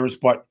couple of years.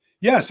 But,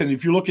 yes, and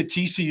if you look at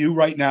TCU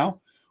right now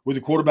with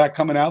the quarterback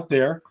coming out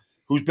there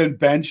who's been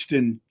benched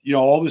and,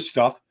 all this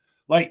stuff,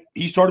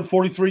 he started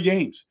 43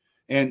 games.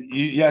 And,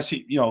 yes,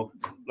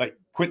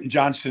 Quentin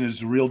Johnston is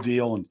the real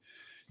deal.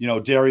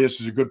 And,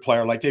 Darius is a good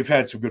player. They've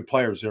had some good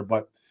players there.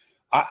 But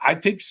I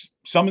think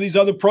some of these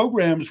other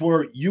programs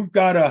where you've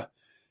got to,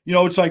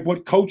 it's like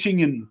what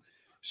coaching and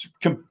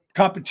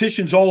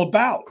competition's all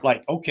about.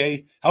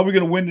 Okay, how are we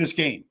going to win this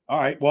game? All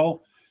right,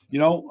 well,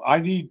 I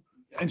need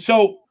 – and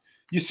so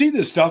you see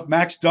this stuff.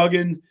 Max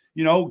Duggan,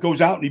 goes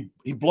out and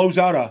he blows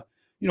out a,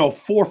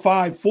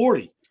 4.5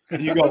 40.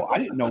 And you go, I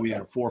didn't know he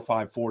had a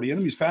 4.5 40 in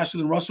him. He's faster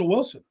than Russell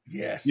Wilson.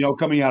 Yes.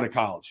 Coming out of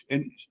college.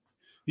 And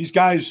these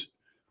guys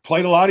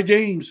played a lot of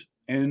games,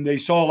 and they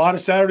saw a lot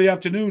of Saturday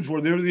afternoons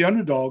where they're the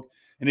underdog,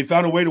 and they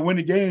found a way to win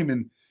the game.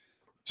 And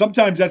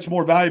sometimes that's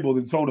more valuable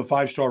than throwing to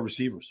 5-star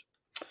receivers.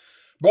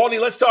 Baldy,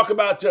 let's talk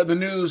about the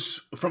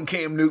news from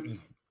Cam Newton.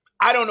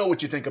 I don't know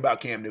what you think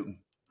about Cam Newton.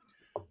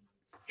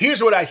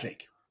 Here's what I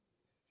think.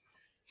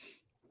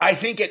 I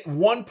think at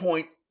one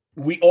point,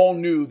 we all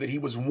knew that he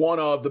was one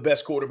of the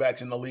best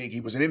quarterbacks in the league.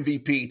 He was an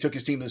MVP. He took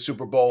his team to the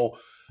Super Bowl,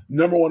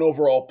 #1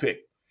 overall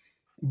pick.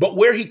 But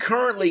where he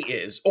currently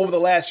is over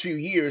the last few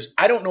years,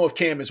 I don't know if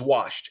Cam is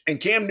washed.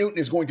 And Cam Newton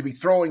is going to be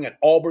throwing at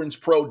Auburn's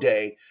Pro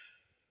Day.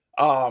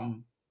 I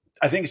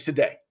think it's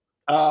today.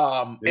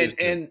 And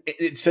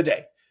it's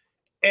today.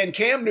 And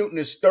Cam Newton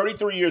is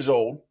 33 years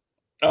old,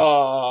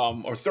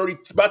 or 30,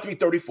 about to be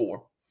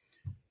 34.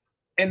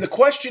 And the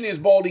question is,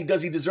 Baldy,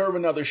 does he deserve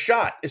another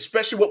shot,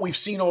 especially what we've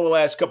seen over the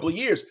last couple of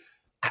years?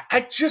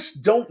 I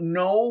just don't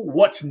know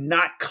what's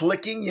not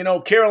clicking.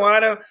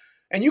 Carolina,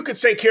 and you could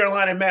say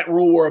Carolina and Matt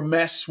Rule were a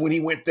mess when he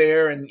went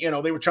there, and,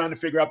 they were trying to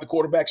figure out the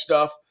quarterback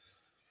stuff.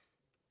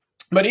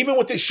 But even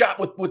with this shot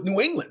with New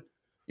England,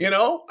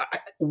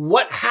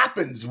 what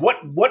happens? What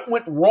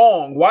went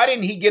wrong? Why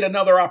didn't he get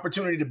another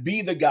opportunity to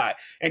be the guy?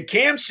 And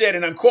Cam said,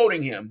 and I'm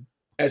quoting him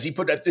as he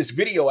put this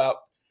video out,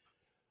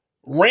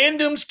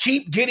 randoms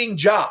keep getting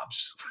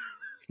jobs.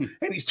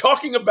 And he's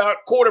talking about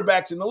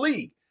quarterbacks in the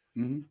league.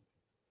 Mm-hmm.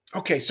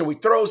 Okay, so he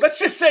throws, let's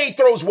just say he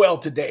throws well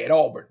today at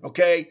Auburn,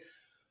 okay?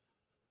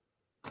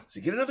 Does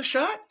he get another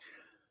shot?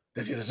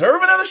 Does he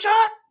deserve another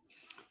shot?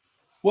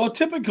 Well,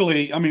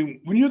 typically,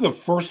 when you're the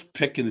first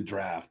pick in the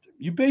draft,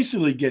 you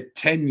basically get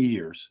 10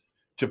 years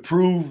to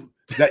prove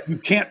that you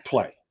can't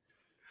play.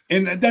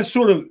 And that's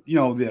sort of,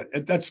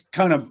 that's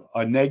kind of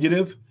a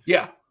negative.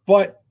 Yeah.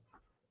 But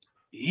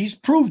he's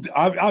proved,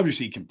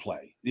 obviously, he can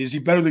play. Is he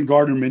better than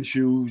Gardner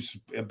Minshew, who's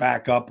a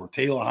backup, or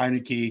Taylor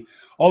Heineke?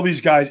 All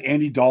these guys,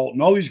 Andy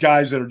Dalton, all these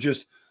guys that are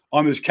just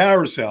on this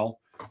carousel,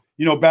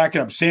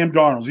 backing up. Sam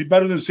Darnold. Is he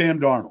better than Sam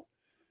Darnold?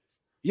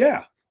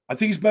 Yeah, I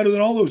think he's better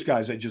than all those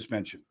guys I just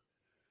mentioned.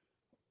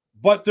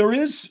 But there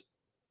is,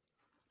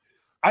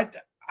 I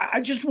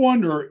just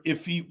wonder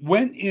if he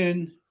went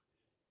in.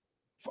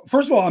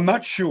 First of all, I'm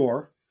not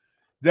sure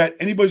that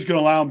anybody's going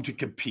to allow him to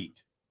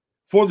compete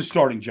for the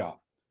starting job,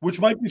 which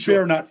might be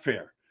fair or not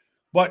fair.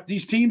 But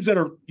these teams that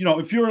are,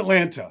 if you're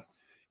Atlanta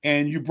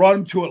and you brought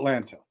him to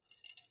Atlanta,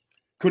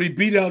 could he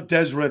beat out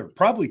Des Ridder?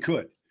 Probably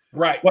could.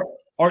 Right.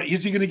 But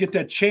is he going to get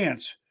that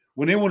chance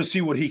when they want to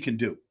see what he can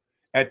do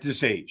at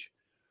this age?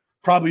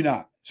 Probably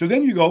not. So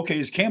then you go, okay,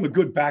 is Cam a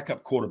good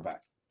backup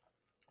quarterback?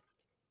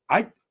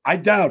 I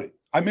doubt it.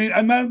 I'm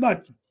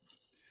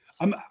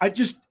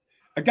just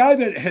a guy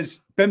that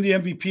has been the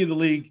MVP of the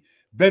league,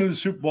 been in the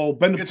Super Bowl,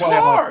 been to the playoffs.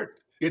 Hard.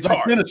 It's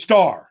hard. Been a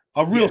star,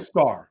 a real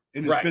star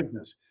in his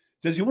business.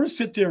 Does he want to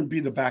sit there and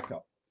be the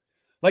backup?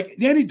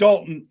 Andy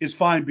Dalton is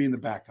fine being the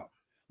backup.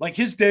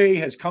 His day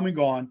has come and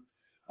gone.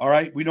 All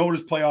right. We know what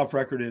his playoff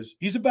record is.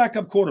 He's a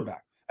backup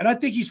quarterback. And I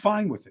think he's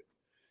fine with it.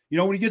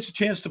 When he gets a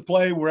chance to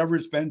play wherever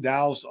it's been,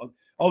 Dallas,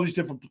 all these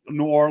different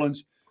New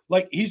Orleans,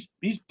 he's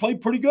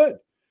played pretty good.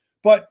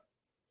 But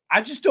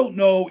I just don't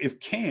know if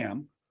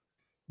Cam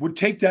would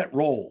take that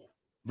role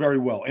very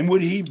well. And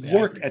would he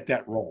work at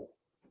that role?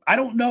 I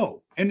don't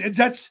know. And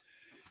that's,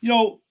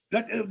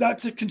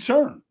 that's a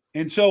concern.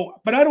 And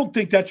so, but I don't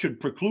think that should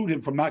preclude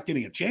him from not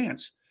getting a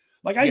chance.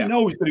 Like, I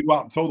know he's going to go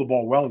out and throw the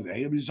ball well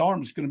today. I mean, his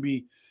arm's going to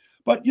be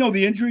 – but,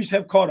 the injuries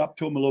have caught up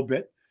to him a little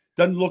bit.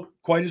 Doesn't look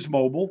quite as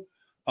mobile.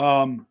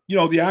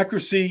 The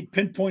accuracy,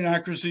 pinpoint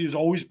accuracy has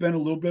always been a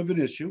little bit of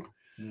an issue.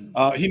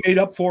 He made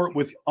up for it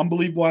with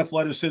unbelievable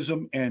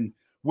athleticism. And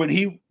when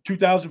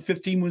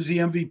 2015 was the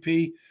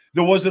MVP,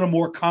 there wasn't a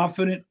more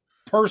confident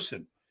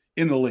person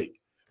in the league.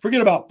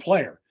 Forget about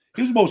player.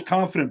 He was the most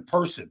confident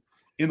person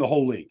in the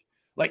whole league.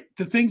 Like,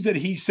 the things that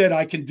he said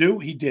I can do,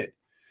 he did.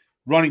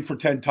 Running for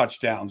 10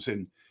 touchdowns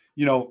and,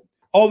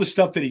 all the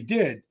stuff that he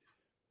did.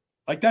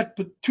 Like that,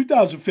 but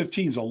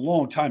 2015 is a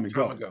long time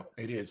ago.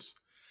 It is.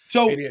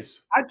 So it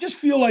is. I just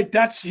feel like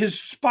that's his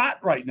spot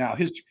right now.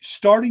 His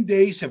starting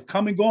days have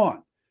come and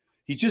gone.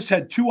 He just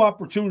had 2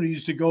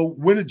 opportunities to go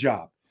win a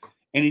job,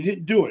 and he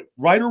didn't do it.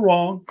 Right or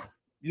wrong,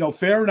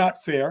 fair or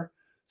not fair.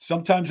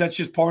 Sometimes that's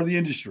just part of the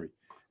industry.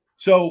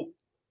 So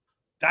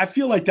I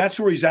feel like that's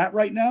where he's at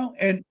right now.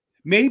 And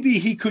maybe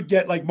he could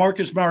get like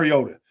Marcus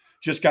Mariota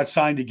just got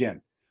signed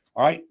again.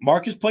 All right.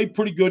 Marcus played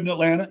pretty good in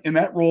Atlanta in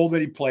that role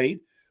that he played.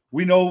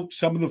 We know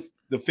some of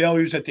the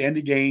failures at the end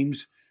of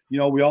games. We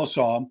all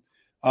saw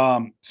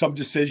them. Some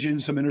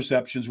decisions, some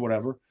interceptions,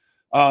 whatever.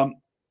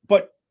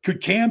 But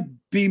could Cam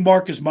be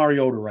Marcus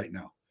Mariota right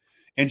now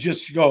and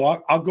just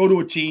go, I'll go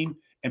to a team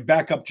and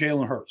back up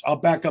Jalen Hurts. I'll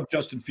back up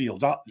Justin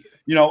Fields.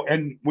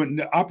 And when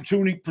the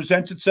opportunity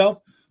presents itself,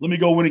 let me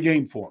go win a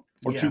game for him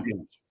or 2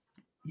 games.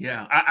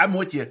 Yeah, I'm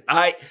with you.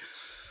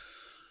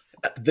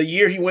 The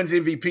year he wins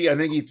MVP, I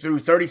think he threw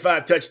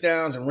 35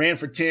 touchdowns and ran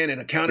for 10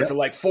 and accounted for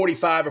like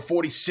 45 or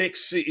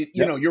 46.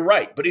 You're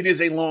right, but it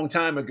is a long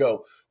time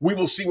ago. We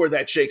will see where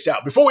that shakes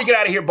out. Before we get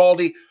out of here,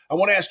 Baldy, I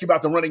want to ask you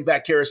about the running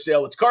back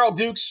carousel. It's Carl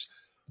Dukes,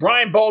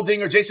 Brian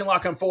Baldinger, Jason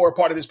Lock-on 4 are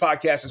part of this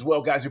podcast as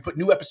well, guys. We put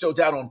new episodes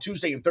out on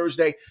Tuesday and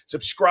Thursday.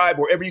 Subscribe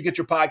wherever you get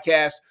your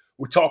podcast.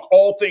 We talk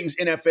all things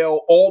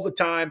NFL all the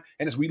time.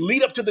 And as we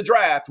lead up to the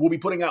draft, we'll be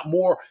putting out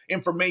more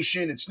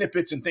information and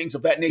snippets and things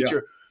of that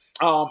nature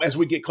as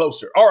we get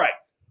closer. All right.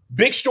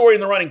 Big story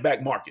in the running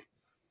back market.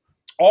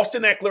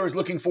 Austin Ekeler is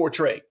looking for a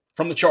trade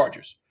from the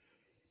Chargers.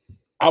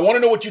 I want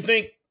to know what you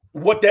think,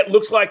 what that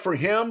looks like for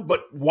him.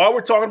 But while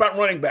we're talking about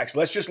running backs,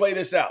 let's just lay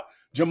this out.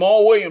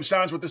 Jamal Williams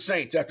signs with the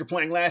Saints after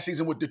playing last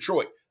season with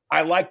Detroit.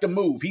 I like the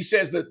move. He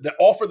says that the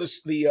offer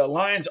the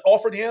Lions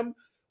offered him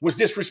was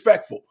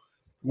disrespectful.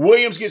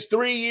 Williams gets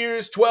 3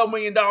 years, $12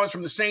 million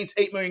from the Saints,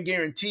 $8 million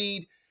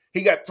guaranteed.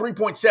 He got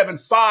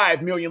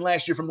 $3.75 million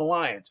last year from the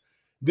Lions.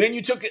 Then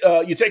you take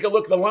a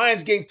look. The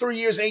Lions gave 3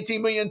 years,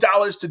 $18 million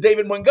to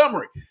David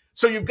Montgomery.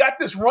 So you've got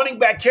this running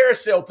back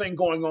carousel thing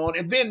going on.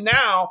 And then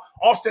now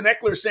Austin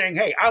Ekeler saying,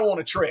 hey, I want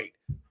to trade.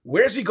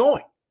 Where's he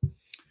going?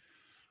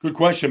 Good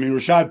question. I mean,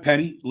 Rashad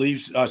Penny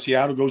leaves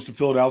Seattle, goes to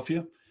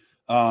Philadelphia.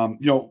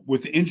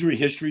 With the injury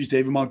histories,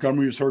 David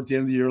Montgomery was hurt at the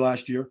end of the year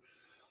last year.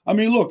 I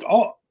mean, look,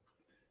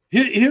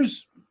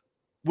 here's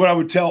what I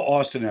would tell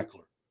Austin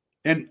Ekeler.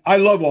 And I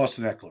love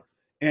Austin Ekeler.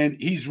 And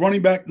he's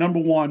running back number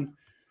 1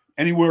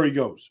 anywhere he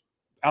goes,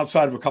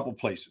 outside of a couple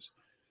places.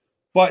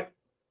 But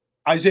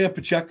Isaiah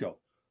Pacheco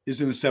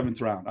is in the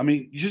 7th round. I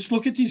mean, you just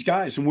look at these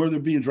guys and where they're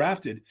being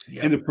drafted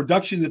and the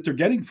production that they're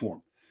getting for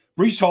them.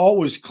 Breece Hall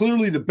was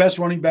clearly the best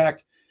running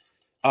back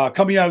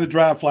coming out of the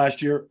draft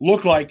last year.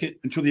 Looked like it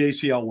until the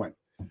ACL went.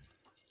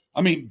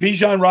 I mean,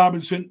 Bijan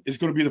Robinson is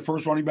going to be the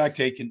first running back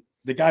taken.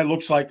 The guy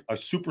looks like a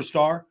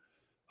superstar.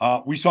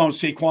 We saw him,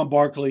 Saquon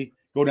Barkley,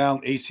 go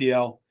down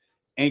ACL,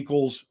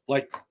 ankles.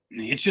 Like,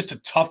 it's just a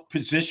tough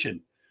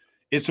position.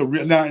 It's a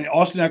real. Now,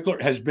 Austin Ekeler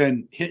has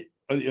been hit.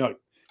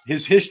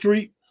 His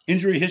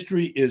injury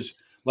history is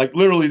like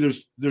literally.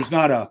 There's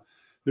not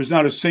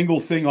a single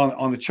thing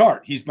on the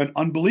chart. He's been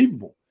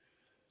unbelievable,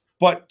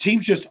 but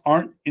teams just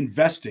aren't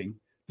investing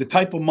the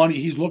type of money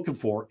he's looking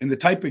for and the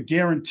type of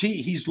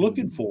guarantee he's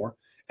looking for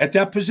at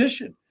that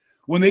position.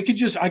 When they could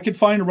I could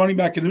find a running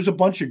back, and there's a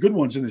bunch of good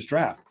ones in this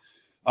draft.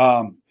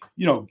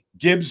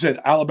 Gibbs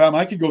at Alabama.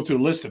 I could go through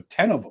a list of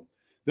 10 of them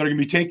that are going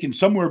to be taken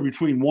somewhere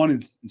between 1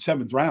 and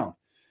 7th round.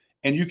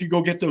 And you could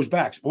go get those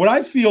backs. What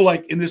I feel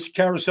like in this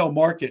carousel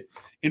market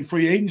in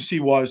free agency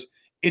was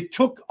it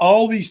took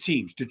all these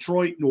teams,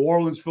 Detroit, New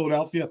Orleans,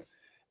 Philadelphia,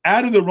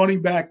 out of the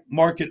running back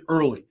market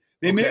early.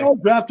 They may all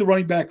draft a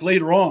running back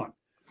later on.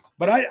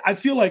 But I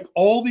feel like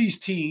all these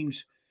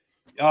teams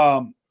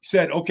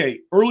said,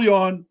 okay, early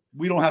on,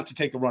 we don't have to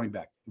take a running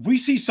back. If we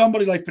see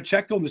somebody like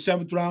Pacheco in the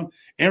 7th round,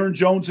 Aaron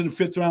Jones in the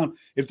 5th round,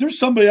 if there's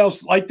somebody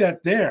else like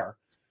that there,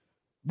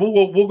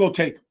 we'll go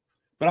take them.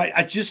 But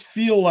I just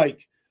feel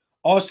like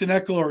Austin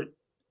Ekeler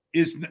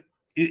is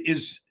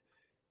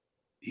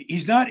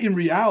he's not in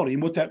reality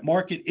and what that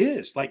market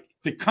is. Like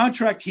the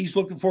contract he's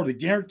looking for, the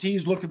guarantee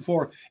he's looking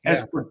for,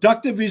 as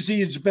productive as he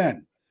has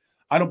been,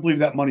 I don't believe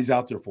that money's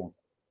out there for him.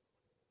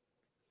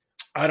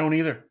 I don't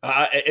either.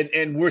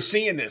 And we're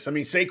seeing this. I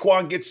mean,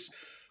 Saquon gets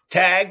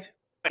tagged.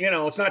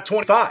 It's not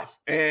 25.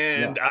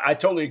 And I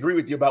totally agree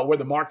with you about where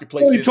the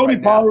marketplace is. Tony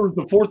right Pollard is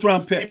the 4th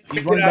round pick.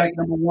 He's running back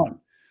number 1,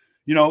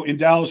 in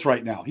Dallas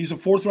right now. He's a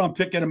 4th round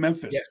pick out of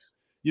Memphis. Yes.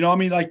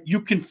 Like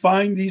you can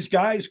find these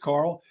guys,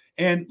 Carl.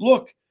 And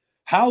look,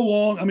 how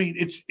long? I mean,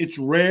 it's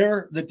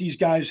rare that these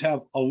guys have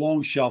a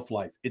long shelf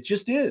life. It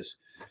just is.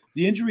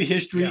 The injury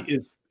history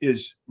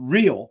is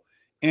real,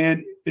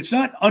 and it's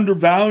not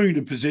undervaluing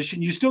the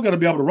position. You still got to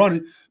be able to run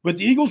it. But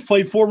the Eagles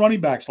played 4 running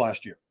backs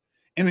last year,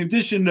 in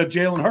addition to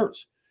Jalen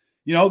Hurts.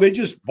 They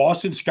just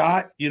Boston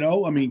Scott.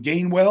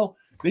 Gainwell.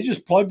 They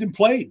just plugged and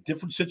played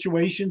different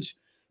situations,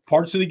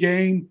 parts of the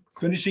game,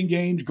 finishing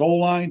games,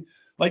 goal line.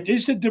 Like they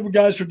said, different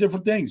guys for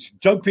different things.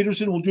 Doug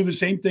Peterson will do the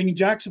same thing in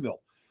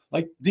Jacksonville.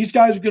 Like these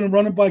guys are going to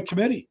run it by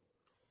committee.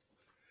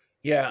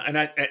 Yeah,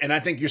 and I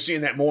think you're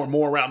seeing that more and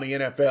more around the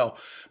NFL.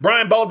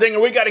 Brian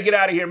Baldinger, we got to get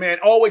out of here, man.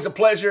 Always a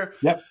pleasure.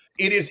 Yep.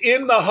 It is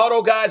In the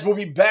Huddle, guys. We'll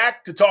be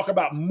back to talk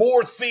about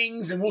more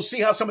things, and we'll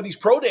see how some of these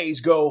pro days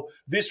go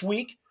this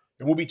week.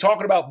 And we'll be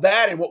talking about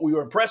that and what we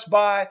were impressed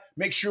by.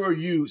 Make sure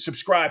you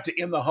subscribe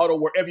to In the Huddle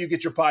wherever you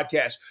get your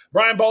podcast.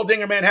 Brian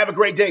Baldinger, man, have a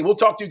great day. We'll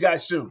talk to you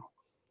guys soon.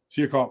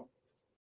 See you, Carl.